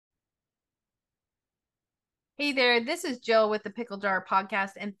Hey there, this is Jill with the Pickle Jar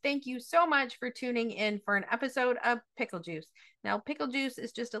Podcast, and thank you so much for tuning in for an episode of Pickle Juice. Now, Pickle Juice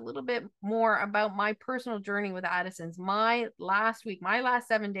is just a little bit more about my personal journey with Addison's. My last week, my last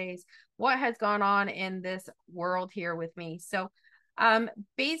 7 days, what has gone on in this world here with me.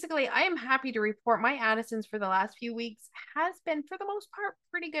 Basically, I am happy to report my Addison's for the last few weeks has been, for the most part,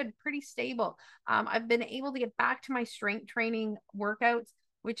 pretty good, pretty stable. I've been able to get back to my strength training workouts,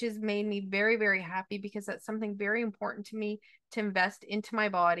 which has made me very, very happy because that's something very important to me to invest into my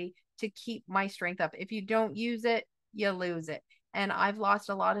body to keep my strength up. If you don't use it, you lose it. And I've lost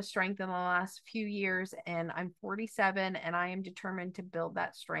a lot of strength in the last few years, and I'm 47, and I am determined to build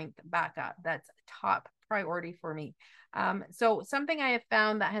that strength back up. That's a top priority for me. So something I have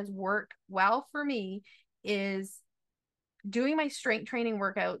found that has worked well for me is doing my strength training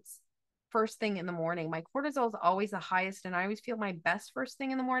workouts first thing in the morning. My cortisol is always the highest, and I always feel my best first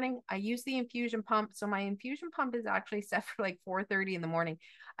thing in the morning. I use the infusion pump. So my infusion pump is actually set for like 4:30 in the morning.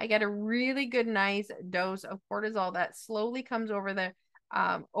 I get a really good, nice dose of cortisol that slowly comes over the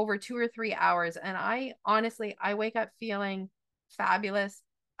over 2 or 3 hours. And I honestly, I wake up feeling fabulous.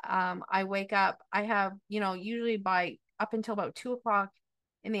 I wake up, I have, usually by up until about 2 o'clock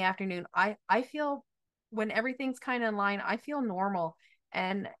in the afternoon, I feel when everything's kind of in line, I feel normal.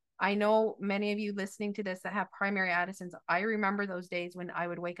 And I know many of you listening to this that have primary Addison's. I remember those days when I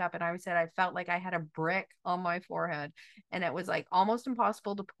would wake up and I said I felt like I had a brick on my forehead, and it was like almost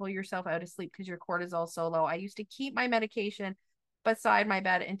impossible to pull yourself out of sleep because your cortisol is so low. I used to keep my medication beside my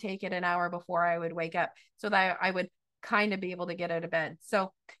bed and take it an hour before I would wake up so that I would kind of be able to get out of bed.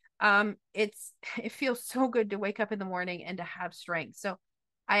 So it feels so good to wake up in the morning and to have strength. So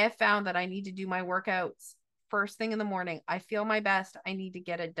I have found that I need to do my workouts first thing in the morning. I feel my best. I need to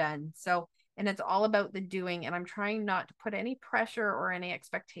get it done. So, and it's all about the doing. And I'm trying not to put any pressure or any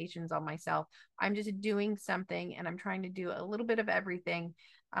expectations on myself. I'm just doing something, and I'm trying to do a little bit of everything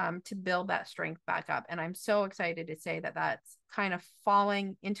to build that strength back up. And I'm so excited to say that that's kind of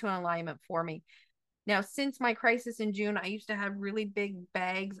falling into an alignment for me. Now, since my crisis in June, I used to have really big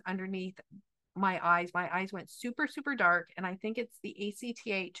bags underneath my eyes. My eyes went super, super dark. And I think it's the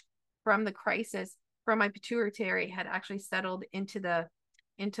ACTH from the crisis from my pituitary had actually settled into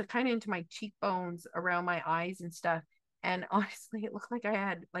my cheekbones around my eyes and stuff. And honestly, it looked like I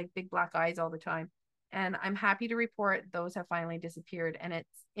had like big black eyes all the time. And I'm happy to report those have finally disappeared. And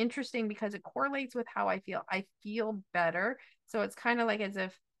it's interesting because it correlates with how I feel. I feel better. So it's kind of like as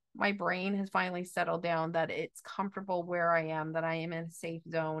if my brain has finally settled down, that it's comfortable where I am, that I am in a safe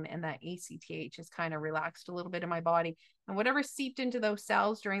zone, and that ACTH has kind of relaxed a little bit in my body. And whatever seeped into those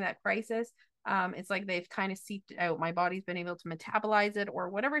cells during that crisis, it's like they've kind of seeped out. My body's been able to metabolize it, or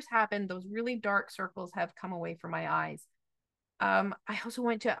whatever's happened, those really dark circles have come away from my eyes. I also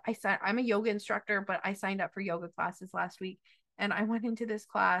I'm a yoga instructor, but I signed up for yoga classes last week, and I went into this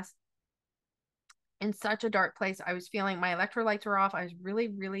class in such a dark place. I was feeling my electrolytes were off. I was really,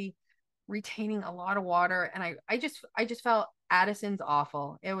 really retaining a lot of water. And I just felt Addison's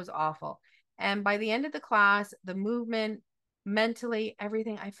awful. It was awful. And by the end of the class, the movement, mentally,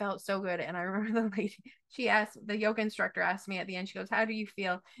 everything, I felt so good. And I remember the lady, the yoga instructor asked me at the end, she goes, "How do you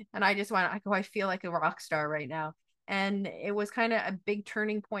feel?" And I feel like a rock star right now. And it was kind of a big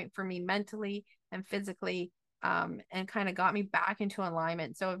turning point for me mentally and physically, and kind of got me back into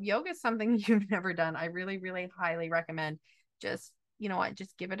alignment. So if yoga is something you've never done, I really, really highly recommend just,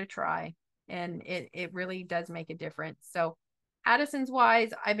 just give it a try. And it really does make a difference. So Addison's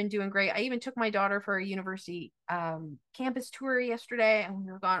wise, I've been doing great. I even took my daughter for a university campus tour yesterday, and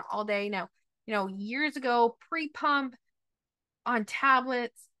we were gone all day. Now, years ago, pre-pump on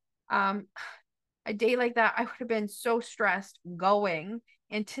tablets, um, a day like that, I would have been so stressed going,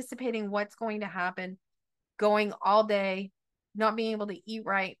 anticipating what's going to happen, going all day, not being able to eat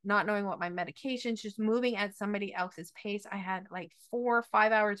right, not knowing what my medications, just moving at somebody else's pace. I had like 4 or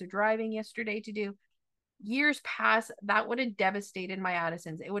 5 hours of driving yesterday to do. Years past, that would have devastated my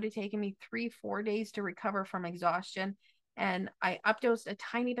Addison's. It would have taken me 3, 4 days to recover from exhaustion. And I updosed a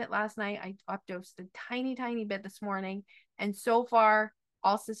tiny bit last night. I updosed a tiny, tiny bit this morning. And so far,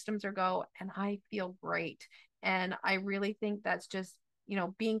 all systems are go, and I feel great. And I really think that's just,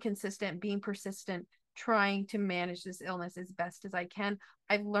 being consistent, being persistent, trying to manage this illness as best as I can.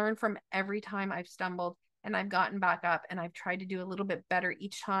 I've learned from every time I've stumbled, and I've gotten back up, and I've tried to do a little bit better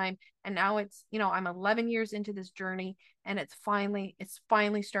each time. And now it's, I'm 11 years into this journey, and it's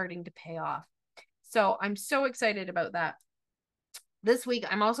finally starting to pay off. So I'm so excited about that. This week,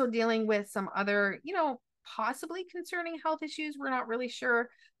 I'm also dealing with some other, possibly concerning health issues. We're not really sure.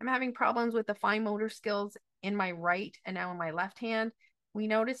 I'm having problems with the fine motor skills in my right and now in my left hand. We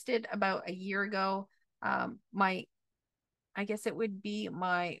noticed it about a year ago. My I guess it would be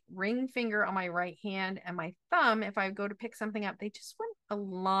my ring finger on my right hand and my thumb. If I go to pick something up, they just wouldn't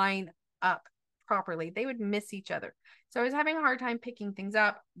align up properly. They would miss each other. So I was having a hard time picking things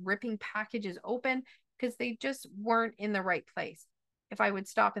up, ripping packages open because they just weren't in the right place. If I would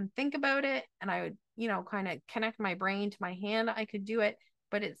stop and think about it and I would, kind of connect my brain to my hand, I could do it.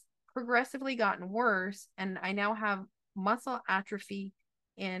 But it's progressively gotten worse. And I now have muscle atrophy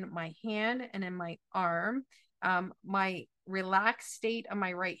in my hand and in my arm. My relaxed state of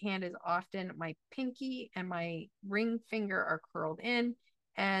my right hand is often my pinky and my ring finger are curled in,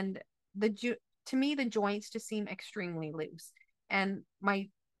 and to me the joints just seem extremely loose, and my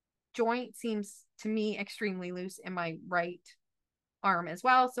joint seems to me extremely loose in my right arm as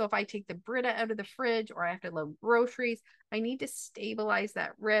well. So if I take the Brita out of the fridge or I have to load groceries, I need to stabilize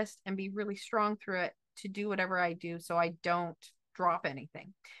that wrist and be really strong through it to do whatever I do so I don't drop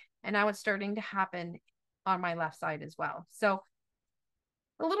anything. And now it's starting to happen on my left side as well. So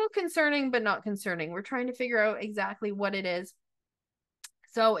a little concerning, but not concerning. We're trying to figure out exactly what it is.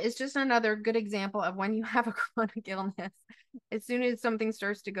 So it's just another good example of when you have a chronic illness, as soon as something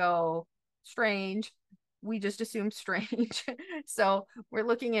starts to go strange, we just assume strange. So we're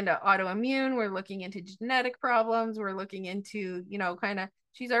looking into autoimmune, we're looking into genetic problems, we're looking into, kind of,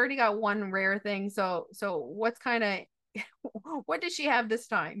 she's already got one rare thing. So what's kind of, what does she have this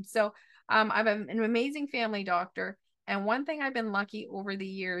time? So I've an amazing family doctor. And one thing I've been lucky over the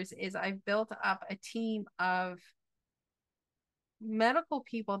years is I've built up a team of medical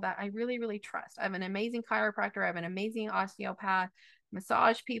people that I really, really trust. I have an amazing chiropractor, I have an amazing osteopath,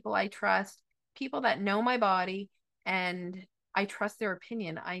 massage people I trust, people that know my body, and I trust their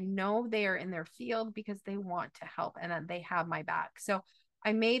opinion. I know they are in their field because they want to help and that they have my back. So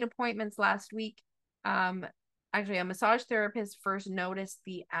I made appointments last week. Actually, a massage therapist first noticed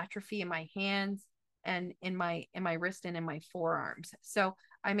the atrophy in my hands and in my wrist and in my forearms. So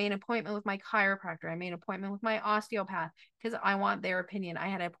I made an appointment with my chiropractor. I made an appointment with my osteopath because I want their opinion. I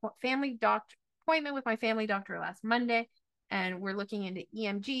had a family doctor appointment with my family doctor last Monday, and we're looking into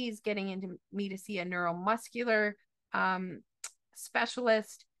EMGs, getting into me to see a neuromuscular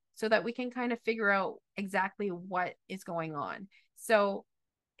specialist so that we can kind of figure out exactly what is going on. So,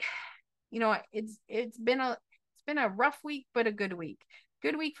 it's been a rough week, but a good week.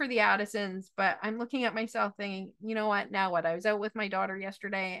 Good week for the Addisons, but I'm looking at myself thinking, you know what, now what? I was out with my daughter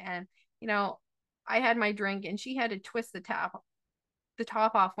yesterday and, I had my drink and she had to twist the top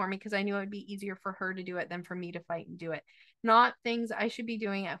off for me because I knew it would be easier for her to do it than for me to fight and do it. Not things I should be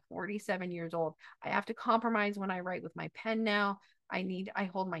doing at 47 years old. I have to compromise when I write with my pen now. I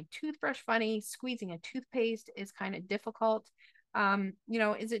hold my toothbrush funny. Squeezing a toothpaste is kind of difficult.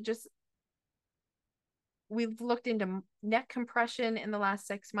 Is it just we've looked into neck compression in the last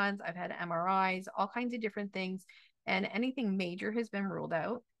 6 months. I've had MRIs, all kinds of different things, and anything major has been ruled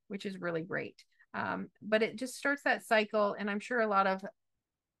out, which is really great. But it just starts that cycle. And I'm sure a lot of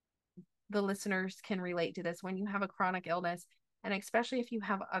the listeners can relate to this when you have a chronic illness, and especially if you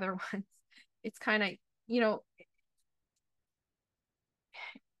have other ones, it's kind of,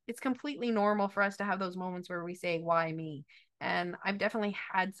 it's completely normal for us to have those moments where we say, why me? And I've definitely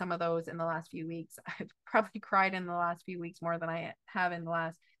had some of those in the last few weeks. I've probably cried in the last few weeks more than I have in the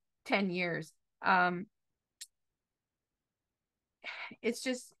last 10 years. It's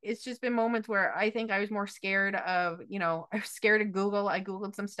just been moments where I think I was more scared of, I was scared of Google. I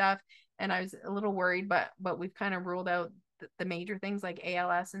Googled some stuff and I was a little worried, but we've kind of ruled out the major things like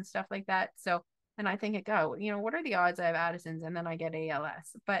ALS and stuff like that. So, and I think what are the odds I have Addison's and then I get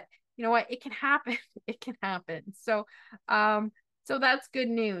ALS? But you know what? It can happen. It can happen. So, so that's good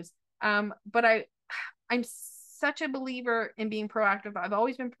news. But I'm such a believer in being proactive. I've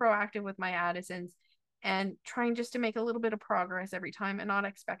always been proactive with my Addison's and trying just to make a little bit of progress every time and not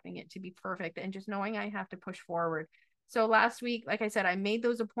expecting it to be perfect and just knowing I have to push forward. So last week, like I said, I made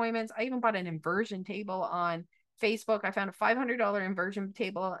those appointments. I even bought an inversion table on Facebook. I found a $500 inversion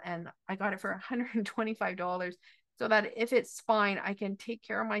table and I got it for $125 so that if it's spine, I can take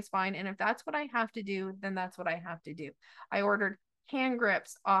care of my spine. And if that's what I have to do, then that's what I have to do. I ordered hand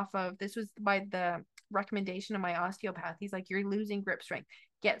grips this was by the recommendation of my osteopath. He's like, you're losing grip strength.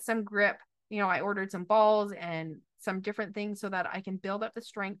 Get some grip. I ordered some balls and some different things so that I can build up the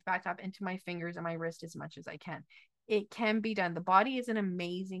strength back up into my fingers and my wrist as much as I can. It can be done. The body is an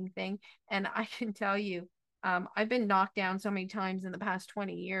amazing thing. And I can tell you, I've been knocked down so many times in the past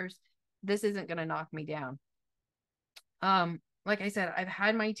 20 years. This isn't going to knock me down. Like I said, I've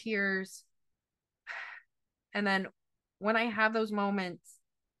had my tears. And then when I have those moments,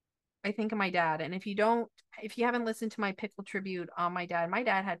 I think of my dad. And if you haven't listened to my pickle tribute on my dad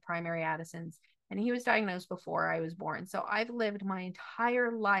had primary Addison's and he was diagnosed before I was born. So I've lived my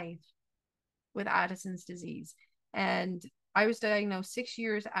entire life with Addison's disease. And I was diagnosed 6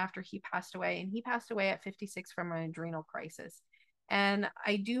 years after he passed away, and he passed away at 56 from an adrenal crisis. And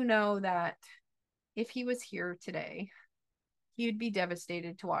I do know that if he was here today, he would be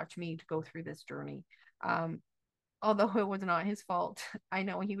devastated to watch me to go through this journey. Um, Although it was not his fault, I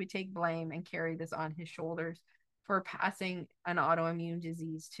know he would take blame and carry this on his shoulders for passing an autoimmune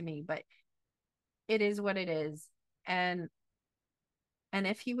disease to me. But it is what it is. And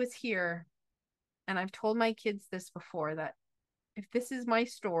if he was here, and I've told my kids this before, that if this is my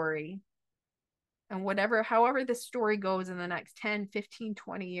story, and however this story goes in the next 10, 15,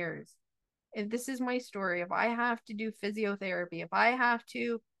 20 years, if this is my story, if I have to do physiotherapy, if I have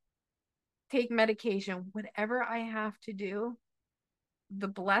to take medication, whatever I have to do, the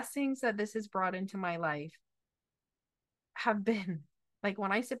blessings that this has brought into my life have been, like,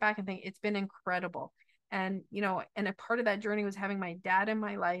 when I sit back and think, it's been incredible. And, and a part of that journey was having my dad in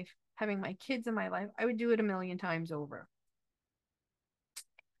my life, having my kids in my life. I would do it a million times over.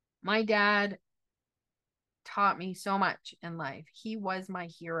 My dad taught me so much in life. He was my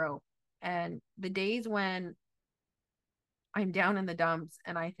hero. And the days when I'm down in the dumps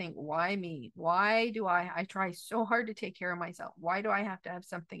and I think, why me? Why do I try so hard to take care of myself? Why do I have to have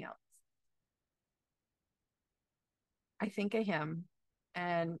something else? I think of him.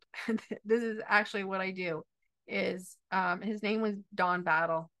 And this is actually what I do is, his name was Don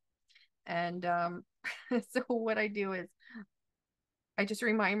Battle. And so what I do is I just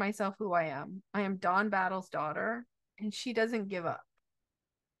remind myself who I am. I am Don Battle's daughter, and she doesn't give up.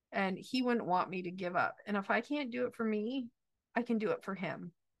 And he wouldn't want me to give up. And if I can't do it for me, I can do it for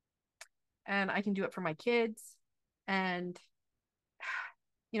him. And I can do it for my kids. And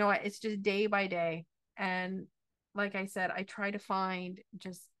it's just day by day. And like I said, I try to find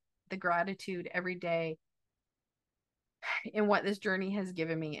just the gratitude every day in what this journey has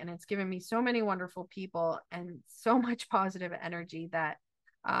given me. And it's given me so many wonderful people and so much positive energy that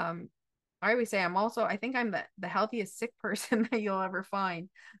I always say I think I'm the healthiest sick person that you'll ever find.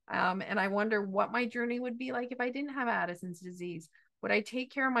 And I wonder what my journey would be like if I didn't have Addison's disease. Would I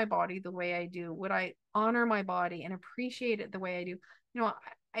take care of my body the way I do? Would I honor my body and appreciate it the way I do?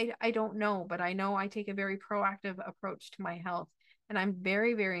 I don't know, but I know I take a very proactive approach to my health, and I'm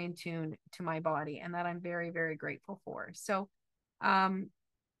very, very in tune to my body, and that I'm very, very grateful for. Um,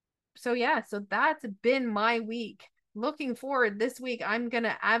 so that's been my week. Looking forward this week, I'm going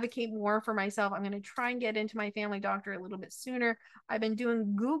to advocate more for myself. I'm going to try and get into my family doctor a little bit sooner. I've been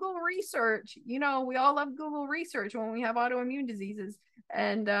doing Google research. We all love Google research when we have autoimmune diseases.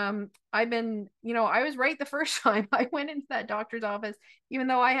 And I've been, I was right the first time I went into that doctor's office, even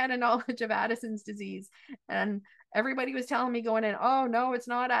though I had a knowledge of Addison's disease. And everybody was telling me going in, oh, no, it's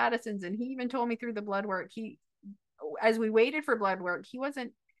not Addison's. And he even told me through the blood work, as we waited for blood work, he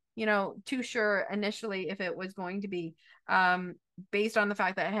wasn't too sure initially if it was going to be, based on the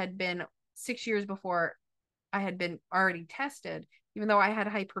fact that it had been 6 years before I had been already tested, even though I had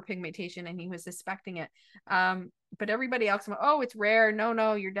hyperpigmentation and he was suspecting it. But everybody else, oh, it's rare.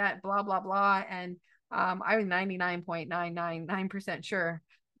 No, you're dead, blah, blah, blah. And I was 99.999% sure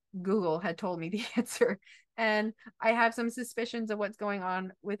Google had told me the answer. And I have some suspicions of what's going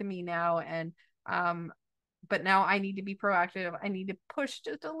on with me now. And but now I need to be proactive. I need to push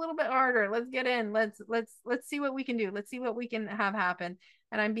just a little bit harder. Let's get in. Let's see what we can do. Let's see what we can have happen.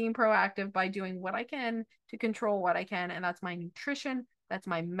 And I'm being proactive by doing what I can to control what I can. And that's my nutrition. That's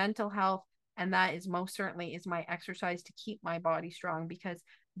my mental health. And that is most certainly is my exercise to keep my body strong, because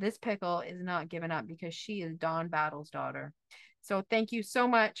this pickle is not giving up, because she is Don Battle's daughter. So thank you so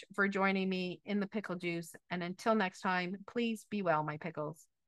much for joining me in the pickle juice. And until next time, please be well, my pickles.